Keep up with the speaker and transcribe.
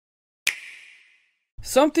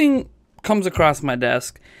Something comes across my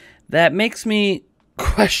desk that makes me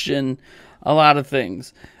question a lot of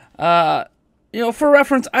things. For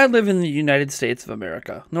reference, I live in the United States of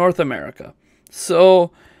America, North America.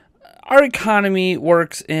 So our economy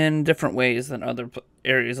works in different ways than other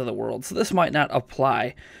areas of the world. So this might not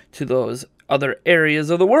apply to those other areas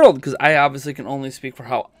of the world because I obviously can only speak for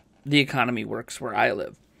how the economy works where I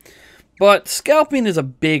live. But scalping is a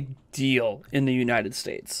big deal in the United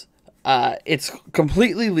States. It's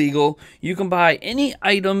completely legal. You can buy any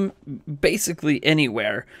item basically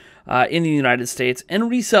anywhere in the United States and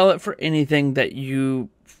resell it for anything that you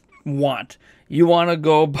want. You want to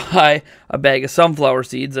go buy a bag of sunflower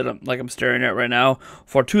seeds that I'm staring at right now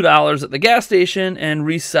for $2 at the gas station and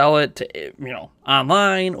resell it to,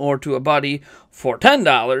 online or to a buddy for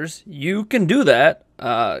 $10. You can do that.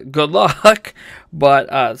 Good luck,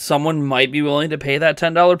 but someone might be willing to pay that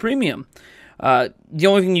 $10 premium. The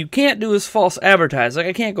only thing you can't do is false advertise. Like,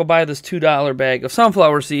 I can't go buy this $2 bag of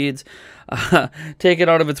sunflower seeds, take it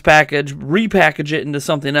out of its package, repackage it into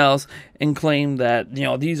something else, and claim that,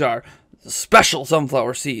 these are special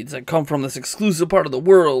sunflower seeds that come from this exclusive part of the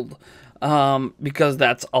world, because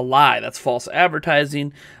that's a lie. That's false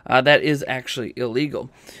advertising. That is actually illegal.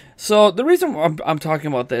 So the reason I'm talking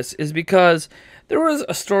about this is because there was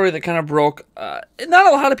a story that kind of broke. Not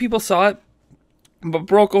a lot of people saw it, but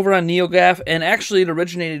broke over on NeoGAF, and actually it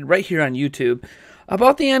originated right here on YouTube,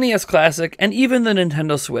 about the NES Classic and even the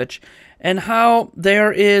Nintendo Switch, and how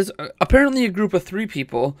there is apparently a group of 3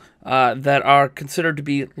 people that are considered to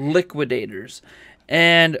be liquidators.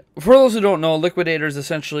 And for those who don't know, liquidators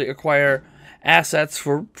essentially acquire assets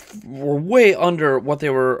for way under what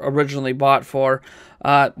they were originally bought for,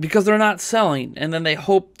 because they're not selling. And then they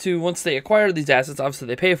hope to, once they acquire these assets, obviously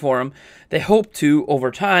they pay for them, they hope to,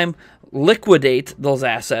 over time, liquidate those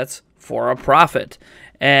assets for a profit.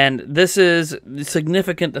 And this is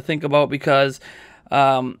significant to think about because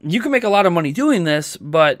you can make a lot of money doing this,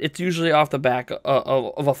 but it's usually off the back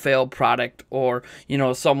of a failed product, or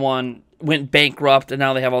someone went bankrupt and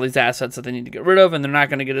now they have all these assets that they need to get rid of, and they're not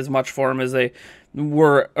going to get as much for them as they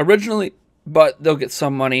were originally, but they'll get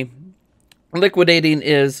some money. Liquidating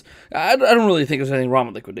is, I don't really think there's anything wrong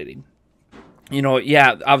with liquidating.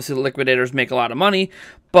 Yeah, obviously the liquidators make a lot of money,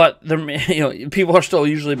 but people are still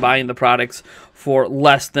usually buying the products for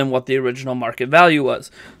less than what the original market value was.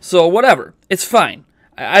 So whatever, it's fine.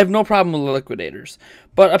 I have no problem with the liquidators.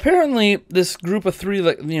 But apparently this group of 3,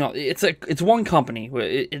 it's one company.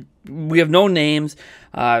 We have no names.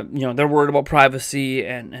 They're worried about privacy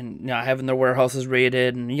and having their warehouses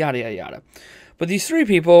raided and yada, yada, yada. But these 3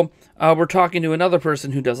 people were talking to another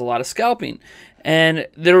person who does a lot of scalping. And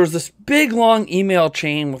there was this big, long email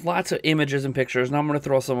chain with lots of images and pictures, and I'm going to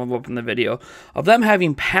throw some of them up in the video, of them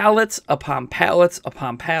having pallets upon pallets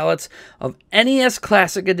upon pallets of NES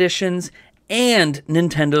Classic Editions and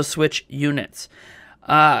Nintendo Switch units.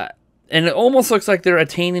 And it almost looks like they're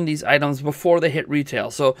attaining these items before they hit retail.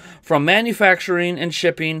 So from manufacturing and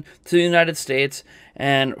shipping to the United States,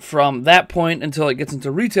 and from that point until it gets into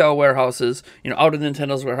retail warehouses, out of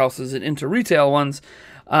Nintendo's warehouses and into retail ones,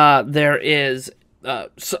 there is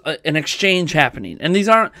an exchange happening. And they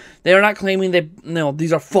are not claiming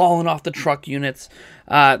these are falling off the truck units.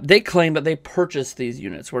 They claim that they purchased these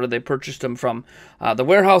units, whether they purchased them from the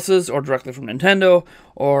warehouses or directly from Nintendo,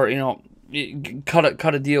 or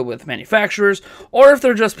cut a deal with manufacturers, or if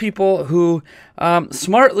they're just people who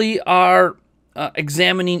smartly are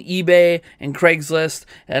examining eBay and Craigslist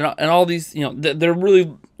and all these, they're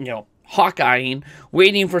really, hawk-eyeing,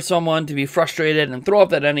 waiting for someone to be frustrated and throw up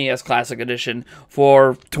that NES Classic Edition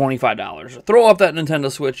for $25, or throw up that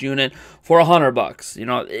Nintendo Switch unit for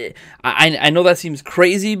 $100. I know that seems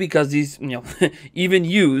crazy because these, even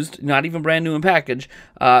used, not even brand new in package,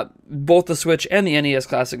 both the Switch and the NES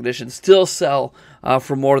Classic Edition still sell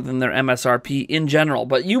for more than their MSRP in general.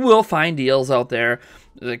 But you will find deals out there.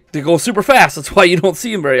 They go super fast. That's why you don't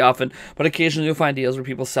see them very often. But occasionally you'll find deals where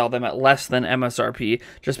people sell them at less than MSRP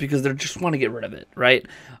just because they just want to get rid of it, right?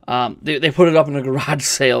 They put it up in a garage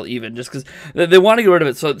sale even just because they want to get rid of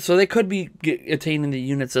it. So they could be attaining the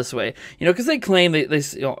units this way, because they claim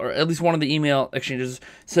they or at least one of the email exchanges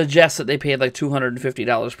suggests that they paid like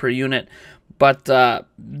 $250 per unit. But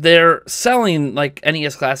they're selling like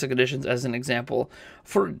NES Classic Editions, as an example,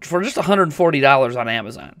 for just $140 on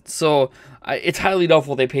Amazon. So it's highly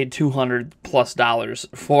doubtful they paid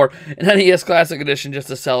 $200+ for an NES Classic Edition just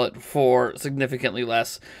to sell it for significantly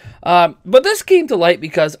less. But this came to light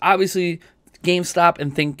because obviously GameStop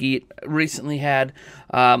and ThinkGeek recently had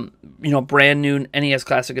brand new NES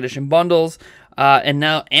Classic Edition bundles. And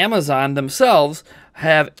now Amazon themselves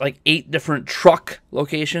have like 8 different truck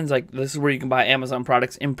locations. Like this is where you can buy Amazon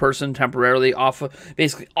products in person temporarily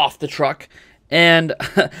basically off the truck. And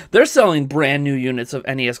they're selling brand new units of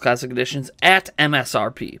NES Classic Editions at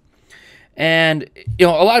MSRP. And, a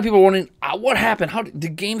lot of people are wondering, what happened? How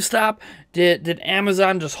did GameStop, did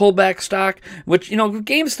Amazon just hold back stock? Which,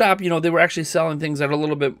 GameStop, they were actually selling things at a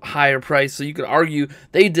little bit higher price, so you could argue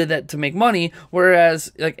they did that to make money, whereas,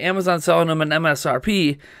 like, Amazon selling them at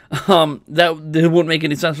MSRP, that wouldn't make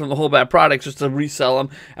any sense for them to hold back products just to resell them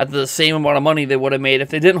at the same amount of money they would have made if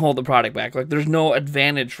they didn't hold the product back. Like, there's no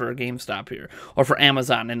advantage for GameStop here, or for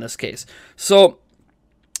Amazon in this case. So,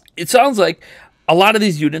 it sounds like a lot of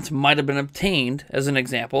these units might have been obtained, as an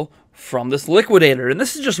example, from this liquidator. And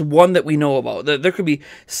this is just one that we know about. There could be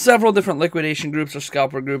several different liquidation groups or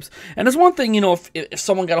scalper groups. And it's one thing, if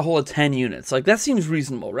someone got a hold of 10 units, like that seems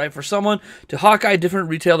reasonable, right? For someone to Hawkeye different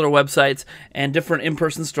retailer websites and different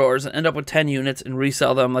in-person stores and end up with 10 units and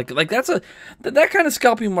resell them, like that kind of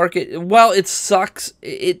scalping market, while it sucks,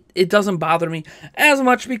 it doesn't bother me as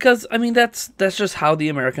much because, that's just how the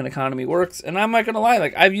American economy works. And I'm not going to lie,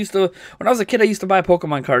 like when I was a kid, I used to buy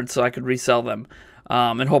Pokemon cards so I could resell them.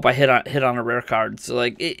 And hope I hit on a rare card. So,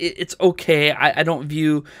 like, it's okay. I don't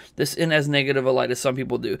view this in as negative a light as some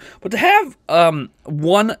people do. But to have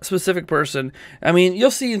one specific person, you'll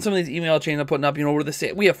see in some of these email chains I'm putting up, where they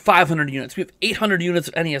say, we have 500 units, we have 800 units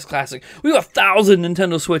of NES Classic, we have 1,000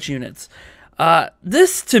 Nintendo Switch units.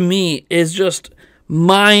 This, to me, is just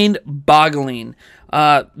mind-boggling.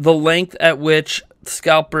 The length at which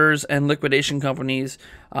scalpers and liquidation companies,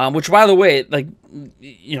 which, by the way, like,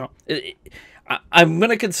 I'm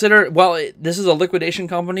going to consider, this is a liquidation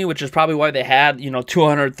company, which is probably why they had,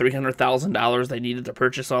 $200,000, $300,000 they needed to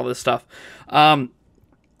purchase all this stuff.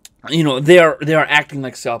 They are acting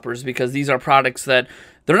like scalpers because these are products that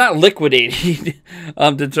they're not liquidating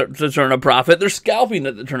to turn a profit. They're scalping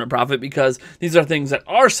to turn a profit because these are things that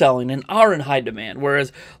are selling and are in high demand,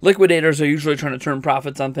 whereas liquidators are usually trying to turn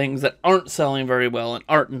profits on things that aren't selling very well and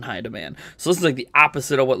aren't in high demand. So this is like the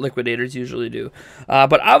opposite of what liquidators usually do.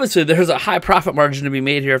 But obviously there's a high profit margin to be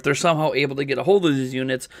made here if they're somehow able to get a hold of these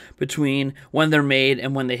units between when they're made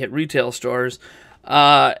and when they hit retail stores.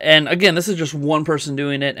 And again, this is just one person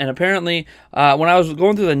doing it. And apparently, when I was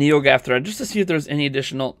going through the NeoGAF thread, just to see if there's any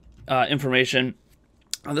additional information,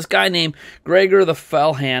 this guy named Gregor the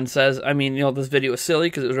Fellhand says, this video is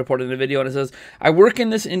silly because it was reported in the video, and it says, I work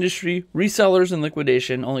in this industry, resellers and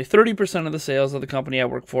liquidation. Only 30% of the sales of the company I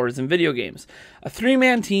work for is in video games. A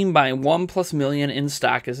 3-man team buying $1+ million in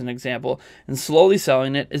stock as an example, and slowly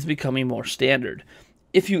selling it is becoming more standard.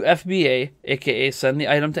 If you FBA, aka send the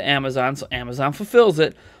item to Amazon so Amazon fulfills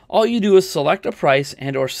it, all you do is select a price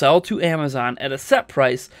and or sell to Amazon at a set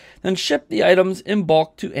price, then ship the items in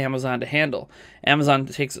bulk to Amazon to handle. Amazon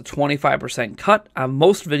takes a 25% cut on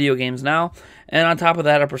most video games now, and on top of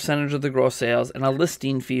that, a percentage of the gross sales and a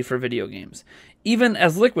listing fee for video games. Even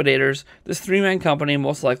as liquidators, this 3-man company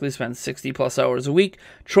most likely spends 60+ hours a week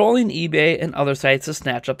trolling eBay and other sites to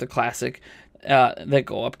snatch up the classic that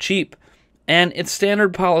go up cheap. And it's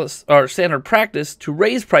standard practice to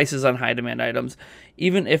raise prices on high-demand items,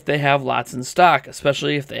 even if they have lots in stock,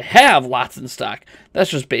 especially if they have lots in stock. That's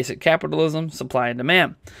just basic capitalism, supply and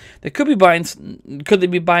demand. Could they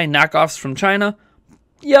be buying knockoffs from China?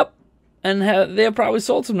 Yep. And they have probably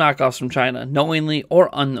sold some knockoffs from China, knowingly or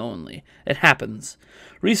unknowingly. It happens.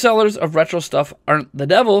 Resellers of retro stuff aren't the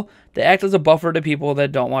devil. They act as a buffer to people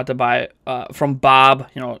that don't want to buy from Bob,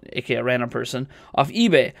 aka a random person, off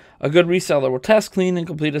eBay. A good reseller will test, clean, and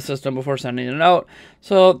complete a system before sending it out.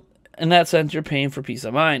 So, in that sense, you're paying for peace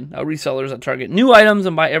of mind. Now, resellers that target new items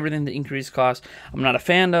and buy everything to increase cost, I'm not a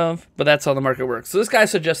fan of, but that's how the market works. So this guy's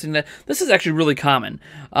suggesting that this is actually really common,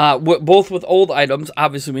 both with old items,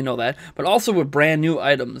 obviously we know that, but also with brand new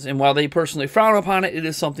items. And while they personally frown upon it, it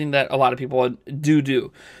is something that a lot of people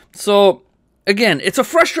do. So, again, it's a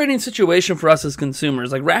frustrating situation for us as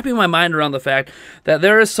consumers, like wrapping my mind around the fact that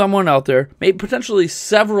there is someone out there, maybe potentially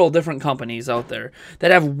several different companies out there,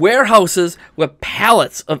 that have warehouses with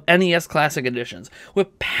pallets of NES Classic Editions,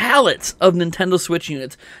 with pallets of Nintendo Switch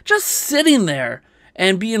units, just sitting there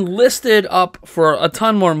and being listed up for a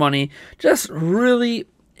ton more money. It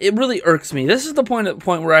really irks me. This is the point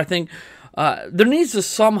where I think there needs to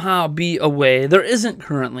somehow be a way, there isn't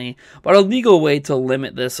currently, but a legal way to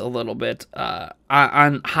limit this a little bit.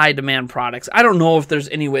 on high demand products. I don't know if there's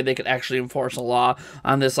any way they could actually enforce a law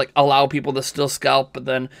on this, like allow people to still scalp, but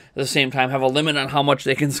then at the same time have a limit on how much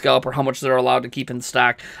they can scalp or how much they're allowed to keep in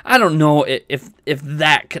stock. I don't know if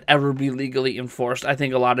that could ever be legally enforced. I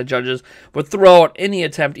think a lot of judges would throw out any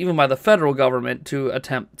attempt, even by the federal government, to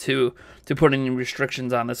attempt to put any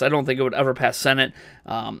restrictions on this. I don't think it would ever pass Senate.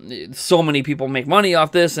 So many people make money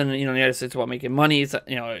off this, and the United States is about making money. It's,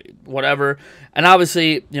 whatever. And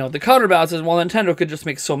obviously, the counterbalance is, well, Nintendo could just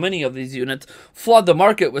make so many of these units, flood the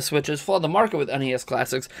market with Switches, flood the market with NES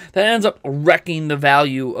Classics, that ends up wrecking the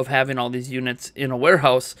value of having all these units in a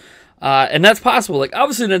warehouse. And that's possible. Like,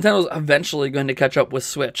 obviously, Nintendo's eventually going to catch up with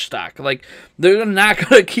Switch stock. Like, they're not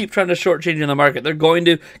going to keep trying to shortchange in the market. They're going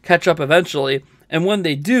to catch up eventually. And when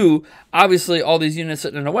they do, obviously, all these units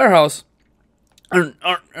sitting in a warehouse aren't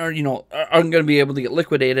going to be able to get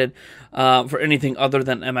liquidated for anything other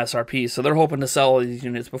than MSRP. So they're hoping to sell all these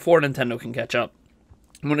units before Nintendo can catch up.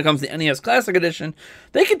 When it comes to NES Classic Edition,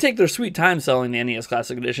 they can take their sweet time selling the NES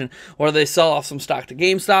Classic Edition, or they sell off some stock to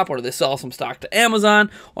GameStop, or they sell some stock to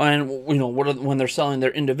Amazon, and when they're selling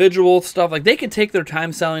their individual stuff, like they could take their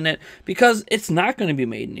time selling it because it's not going to be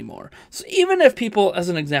made anymore. So even if people, as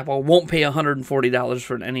an example, won't pay $140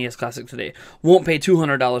 for an NES Classic today, won't pay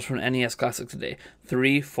 $200 for an NES Classic today,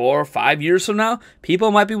 3, 4, 5 years from now,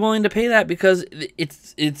 people might be willing to pay that because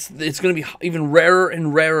it's going to be even rarer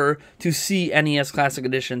and rarer to see NES Classic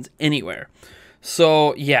Editions anywhere.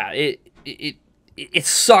 So yeah, it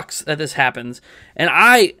sucks that this happens, and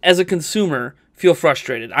I, as a consumer, feel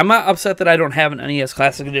frustrated. I'm not upset that I don't have an NES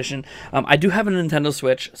Classic Edition. I do have a Nintendo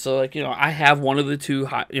Switch, so I have one of the two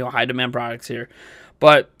high demand products here,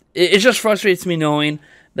 but it just frustrates me knowing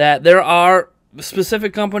that there are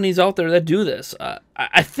specific companies out there that do this.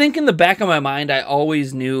 I think in the back of my mind, I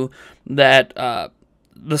always knew that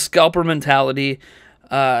the scalper mentality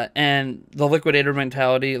and the liquidator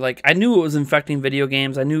mentality, like, I knew it was infecting video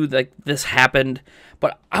games. I knew, like, this happened,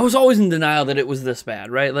 but I was always in denial that it was this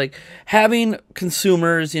bad, right? Like, having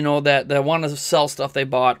consumers, that want to sell stuff they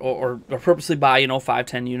bought or purposely buy, 5,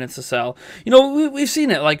 10 units to sell. We've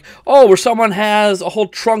seen it, like, where someone has a whole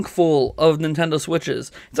trunk full of Nintendo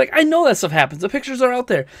Switches. It's like, I know that stuff happens. The pictures are out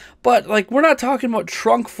there. But, like, we're not talking about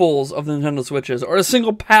trunkfuls of Nintendo Switches or a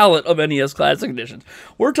single pallet of NES Classic Editions.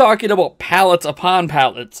 We're talking about pallets upon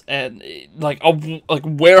pallets and, like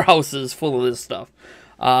warehouses full of this stuff.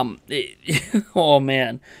 Oh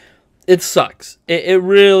man, it sucks. It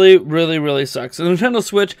really, really, really sucks. The Nintendo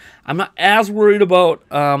Switch, I'm not as worried about.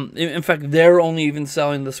 In fact, they're only even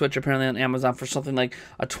selling the Switch apparently on Amazon for something like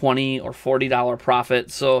a $20 or $40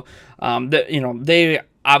 profit. So, they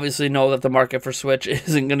obviously know that the market for Switch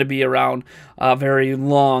isn't going to be around very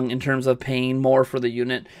long in terms of paying more for the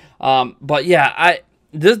unit. But yeah,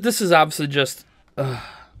 this is obviously just.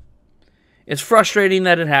 It's frustrating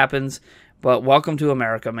that it happens. But welcome to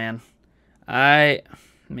America, man. I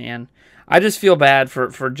just feel bad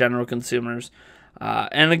for general consumers.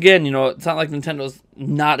 And again, it's not like Nintendo's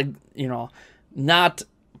not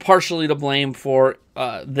partially to blame for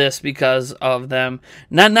this because of them.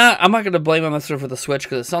 I'm not going to blame them necessarily for the Switch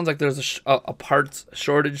because it sounds like there's a parts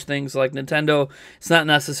shortage thing. So like Nintendo, it's not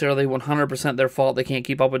necessarily 100% their fault. They can't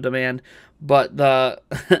keep up with demand. But the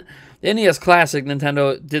NES Classic,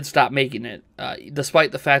 Nintendo did stop making it,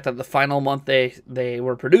 despite the fact that the final month they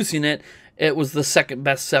were producing it, it was the second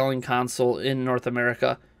best-selling console in North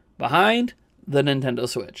America, behind the Nintendo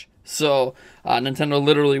Switch. So Nintendo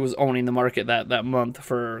literally was owning the market that month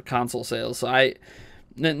for console sales. So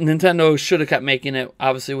Nintendo should have kept making it,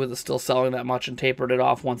 obviously, with it still selling that much, and tapered it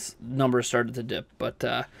off once numbers started to dip. But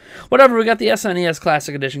whatever, we got the SNES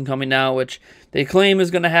Classic Edition coming now, which they claim is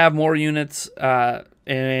going to have more units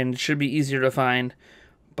and should be easier to find.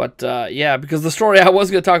 But yeah, because the story I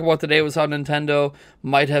was going to talk about today was how Nintendo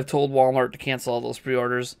might have told Walmart to cancel all those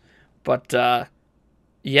pre-orders. But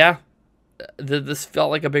yeah, this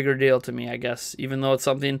felt like a bigger deal to me, I guess, even though it's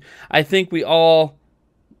something I think we all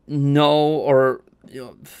know or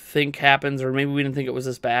think happens, or maybe we didn't think it was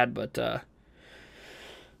this bad. But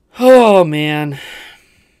oh man,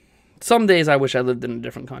 some days I wish I lived in a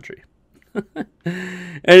different country.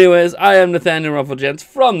 Anyways, I am Nathaniel Rufflegents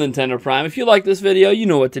from Nintendo Prime. If you like this video, you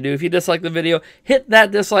know what to do. If you dislike the video, hit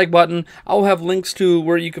that dislike button. I'll have links to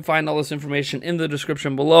where you can find all this information in the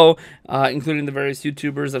description below, including the various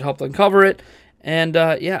YouTubers that helped uncover it. And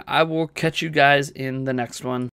yeah, I will catch you guys in the next one.